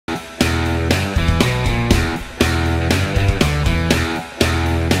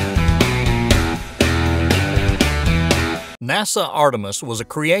NASA Artemis was a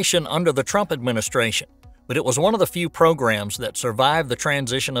creation under the Trump administration, but it was one of the few programs that survived the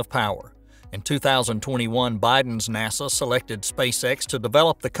transition of power. In 2021, Biden's NASA selected SpaceX to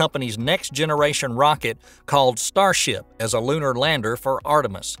develop the company's next-generation rocket called Starship as a lunar lander for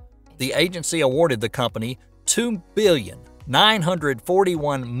Artemis. The agency awarded the company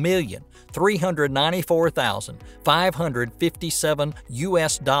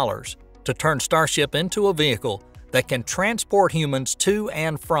 $2,941,394,557 to turn Starship into a vehicle that can transport humans to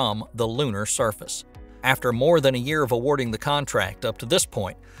and from the lunar surface. After more than a year of awarding the contract up to this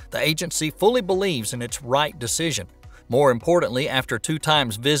point, the agency fully believes in its right decision. More importantly, after 2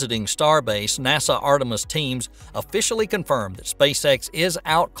 times visiting Starbase, NASA Artemis teams officially confirmed that SpaceX is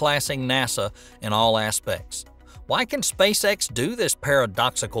outclassing NASA in all aspects. Why can SpaceX do this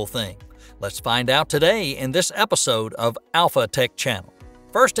paradoxical thing? Let's find out today in this episode of Alpha Tech Channel.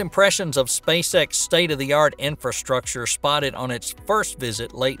 First impressions of SpaceX state-of-the-art infrastructure spotted on its first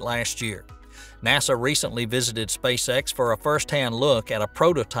visit late last year. NASA recently visited SpaceX for a first-hand look at a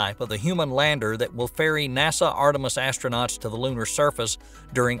prototype of the human lander that will ferry NASA Artemis astronauts to the lunar surface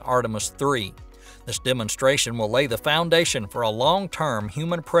during Artemis III. This demonstration will lay the foundation for a long-term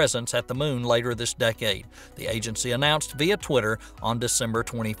human presence at the moon later this decade, the agency announced via Twitter on December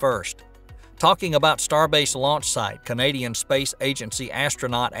 21st. Talking about Starbase launch site, Canadian Space Agency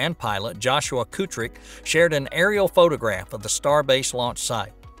astronaut and pilot Joshua Kutrick shared an aerial photograph of the Starbase launch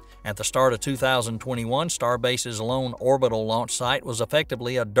site. At the start of 2021, Starbase's lone orbital launch site was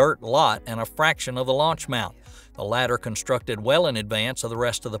effectively a dirt lot and a fraction of the launch mount, the latter constructed well in advance of the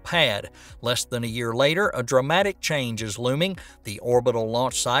rest of the pad. Less than a year later, a dramatic change is looming. The orbital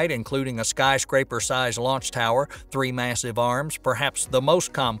launch site, including a skyscraper-sized launch tower, 3 massive arms, perhaps the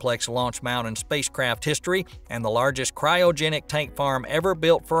most complex launch mount in spacecraft history, and the largest cryogenic tank farm ever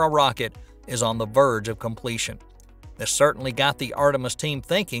built for a rocket, is on the verge of completion. This certainly got the Artemis team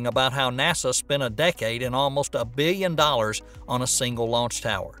thinking about how NASA spent a decade and almost $1 billion on a single launch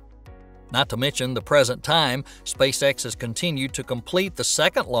tower. Not to mention the present time, SpaceX has continued to complete the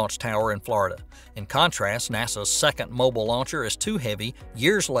second launch tower in Florida. In contrast, NASA's second mobile launcher is too heavy,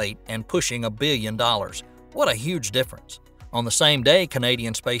 years late, and pushing $1 billion. What a huge difference. On the same day,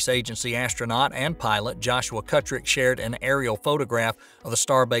 Canadian Space Agency astronaut and pilot Joshua Kutrick shared an aerial photograph of the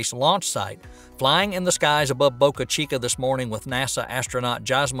Starbase launch site, flying in the skies above Boca Chica this morning with NASA astronaut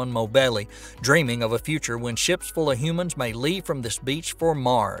Jasmine Mobelli, dreaming of a future when ships full of humans may leave from this beach for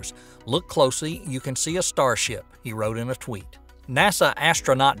Mars. Look closely, you can see a starship, he wrote in a tweet. NASA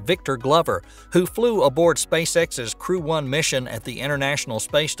astronaut Victor Glover, who flew aboard SpaceX's Crew 1 mission at the International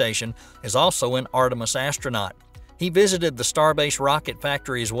Space Station, is also an Artemis astronaut. He visited the Starbase rocket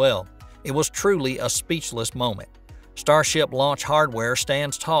factory as well. It was truly a speechless moment. Starship launch hardware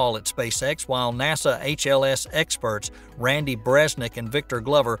stands tall at SpaceX while NASA HLS experts Randy Bresnik and Victor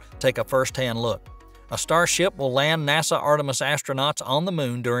Glover take a first-hand look. A Starship will land NASA Artemis astronauts on the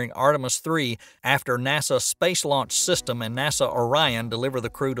moon during Artemis III after NASA Space Launch System and NASA Orion deliver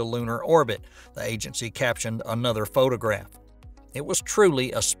the crew to lunar orbit, the agency captioned another photograph. It was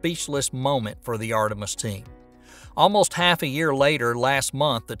truly a speechless moment for the Artemis team. Almost half a year later, last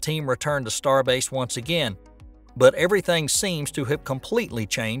month, the team returned to Starbase once again, but everything seems to have completely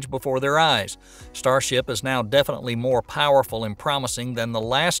changed before their eyes. Starship is now definitely more powerful and promising than the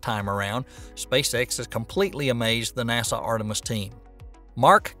last time around. SpaceX has completely amazed the NASA Artemis team.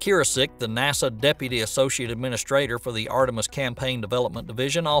 Mark Kirisick, the NASA Deputy Associate Administrator for the Artemis Campaign Development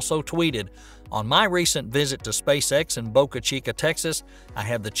Division, also tweeted, "On my recent visit to SpaceX in Boca Chica, Texas, I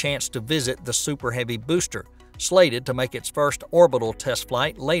had the chance to visit the Super Heavy booster, slated to make its first orbital test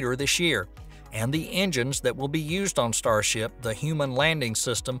flight later this year, and the engines that will be used on Starship, the human landing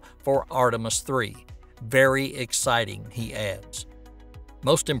system for Artemis III. Very exciting," he adds.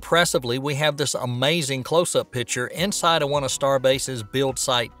 Most impressively, we have this amazing close-up picture inside of one of Starbase's build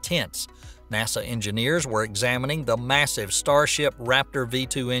site tents. NASA engineers were examining the massive Starship Raptor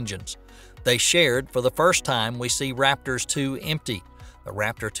V2 engines. They shared, for the first time, we see Raptors 2 empty. The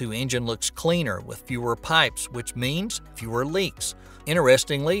Raptor 2 engine looks cleaner with fewer pipes, which means fewer leaks.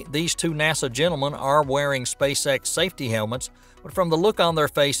 Interestingly, these 2 NASA gentlemen are wearing SpaceX safety helmets, but from the look on their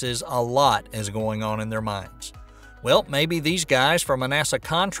faces, a lot is going on in their minds. Well, maybe these guys from a NASA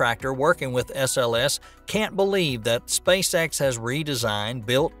contractor working with SLS can't believe that SpaceX has redesigned,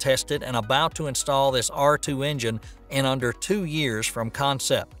 built, tested, and about to install this R2 engine in under 2 years from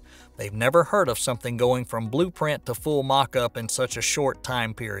concept. They've never heard of something going from blueprint to full mock-up in such a short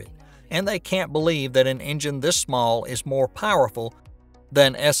time period. And they can't believe that an engine this small is more powerful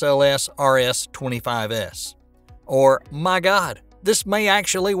than SLS RS-25S. Or, my God, this may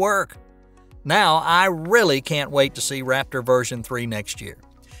actually work. Now, I really can't wait to see Raptor version 3 next year.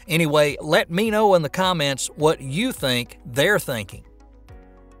 Anyway, let me know in the comments what you think they're thinking.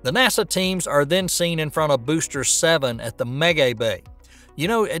 The NASA teams are then seen in front of Booster 7 at the Mega Bay. You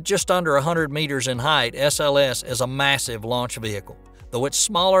know, at just under 100 meters in height, SLS is a massive launch vehicle, though it's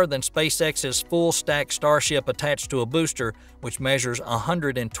smaller than SpaceX's full-stack Starship attached to a booster, which measures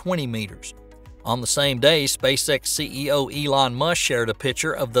 120 meters. On the same day, SpaceX CEO Elon Musk shared a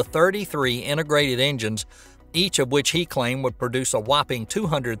picture of the 33 integrated engines, each of which he claimed would produce a whopping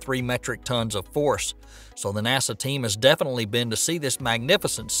 203 metric tons of force. So the NASA team has definitely been to see this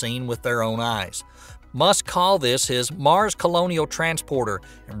magnificent scene with their own eyes. Musk called this his Mars Colonial Transporter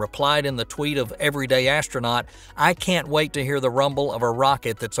and replied in the tweet of Everyday Astronaut, "I can't wait to hear the rumble of a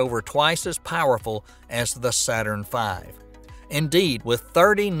rocket that's over twice as powerful as the Saturn V." Indeed, with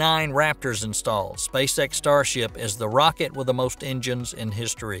 39 Raptors installed, SpaceX Starship is the rocket with the most engines in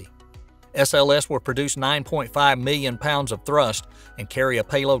history. SLS will produce 9.5 million pounds of thrust and carry a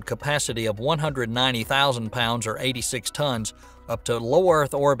payload capacity of 190,000 pounds or 86 tons up to low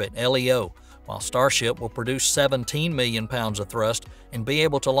Earth orbit (LEO), while Starship will produce 17 million pounds of thrust and be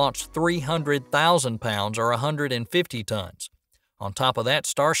able to launch 300,000 pounds or 150 tons. On top of that,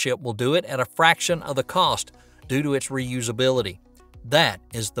 Starship will do it at a fraction of the cost due to its reusability. That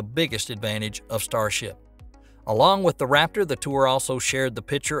is the biggest advantage of Starship. Along with the Raptor, the tour also shared the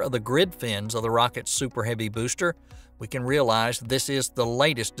picture of the grid fins of the rocket's Super Heavy booster. We can realize this is the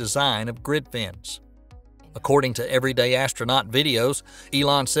latest design of grid fins. According to Everyday Astronaut videos,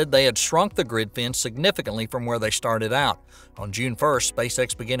 Elon said they had shrunk the grid fins significantly from where they started out. On June 1st,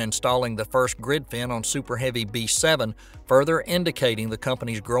 SpaceX began installing the first grid fin on Super Heavy B7, further indicating the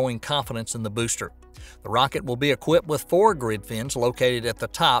company's growing confidence in the booster. The rocket will be equipped with 4 grid fins located at the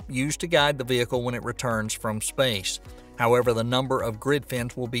top, used to guide the vehicle when it returns from space. However, the number of grid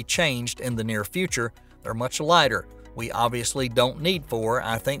fins will be changed in the near future. They're much lighter. We obviously don't need 4.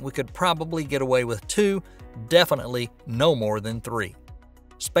 I think we could probably get away with 2, definitely no more than 3.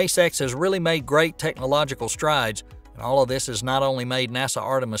 SpaceX has really made great technological strides, and all of this has not only made NASA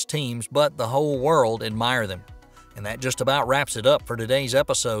Artemis teams, but the whole world admire them. And that just about wraps it up for today's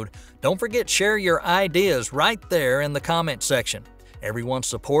episode. Don't forget to share your ideas right there in the comment section. Everyone's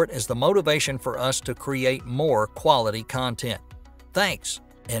support is the motivation for us to create more quality content. Thanks,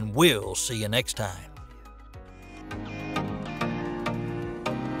 and we'll see you next time.